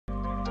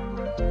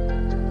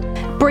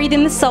Breathe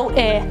in the salt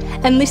air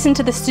and listen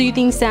to the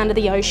soothing sound of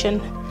the ocean,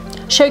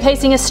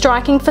 showcasing a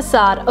striking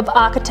facade of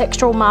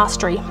architectural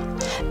mastery.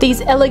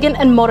 These elegant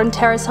and modern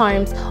terrace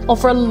homes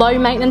offer a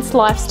low-maintenance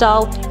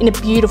lifestyle in a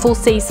beautiful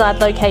seaside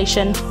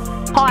location.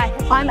 Hi,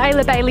 I'm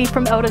Ayla Bailey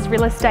from Elders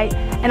Real Estate,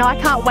 and I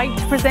can't wait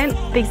to present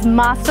these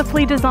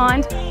masterfully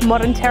designed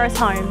modern terrace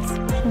homes.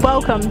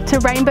 Welcome to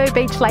Rainbow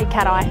Beach Lake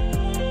Cathie.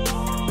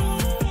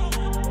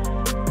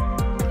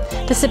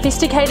 The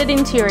sophisticated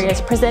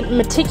interiors present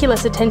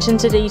meticulous attention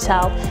to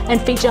detail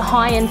and feature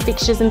high-end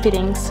fixtures and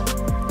fittings.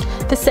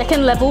 The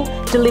second level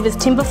delivers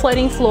timber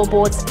floating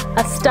floorboards,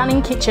 a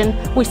stunning kitchen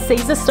with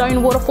Caesar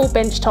stone waterfall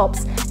bench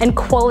tops and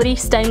quality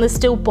stainless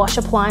steel Bosch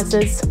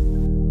appliances.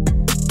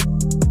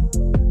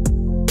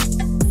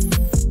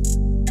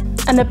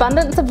 An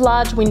abundance of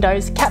large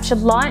windows capture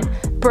light,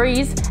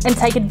 breeze and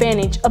take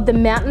advantage of the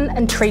mountain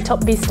and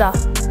treetop vista.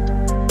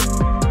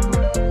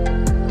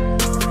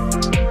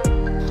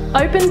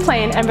 Open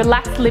plan and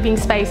relaxed living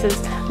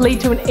spaces lead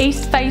to an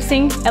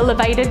east-facing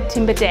elevated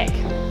timber deck,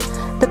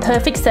 the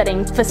perfect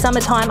setting for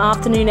summertime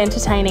afternoon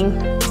entertaining.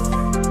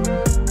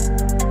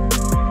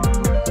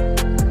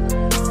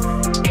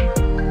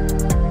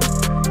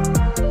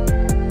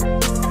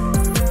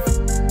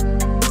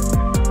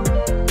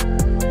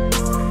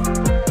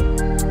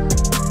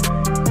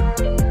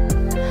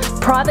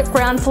 Private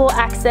ground floor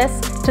access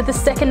to the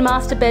second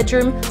master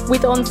bedroom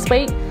with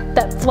ensuite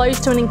that flows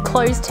to an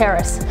enclosed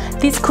terrace.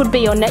 This could be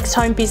your next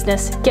home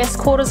business, guest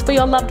quarters for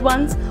your loved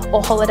ones,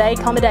 or holiday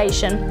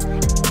accommodation.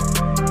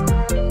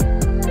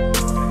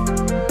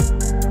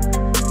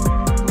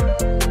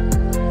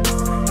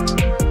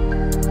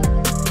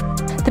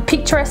 The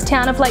picturesque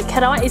town of Lake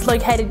Cathie is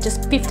located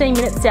just 15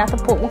 minutes south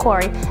of Port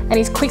Macquarie and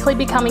is quickly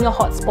becoming a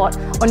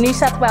hotspot on New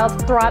South Wales'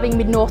 thriving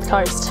mid-north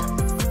coast.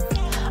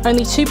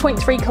 Only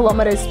 2.3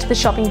 kilometres to the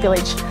shopping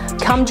village.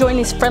 Come join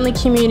this friendly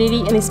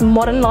community in this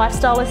modern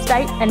lifestyle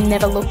estate and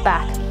never look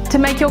back. To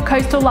make your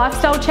coastal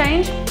lifestyle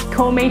change,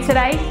 call me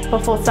today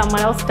before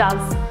someone else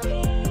does.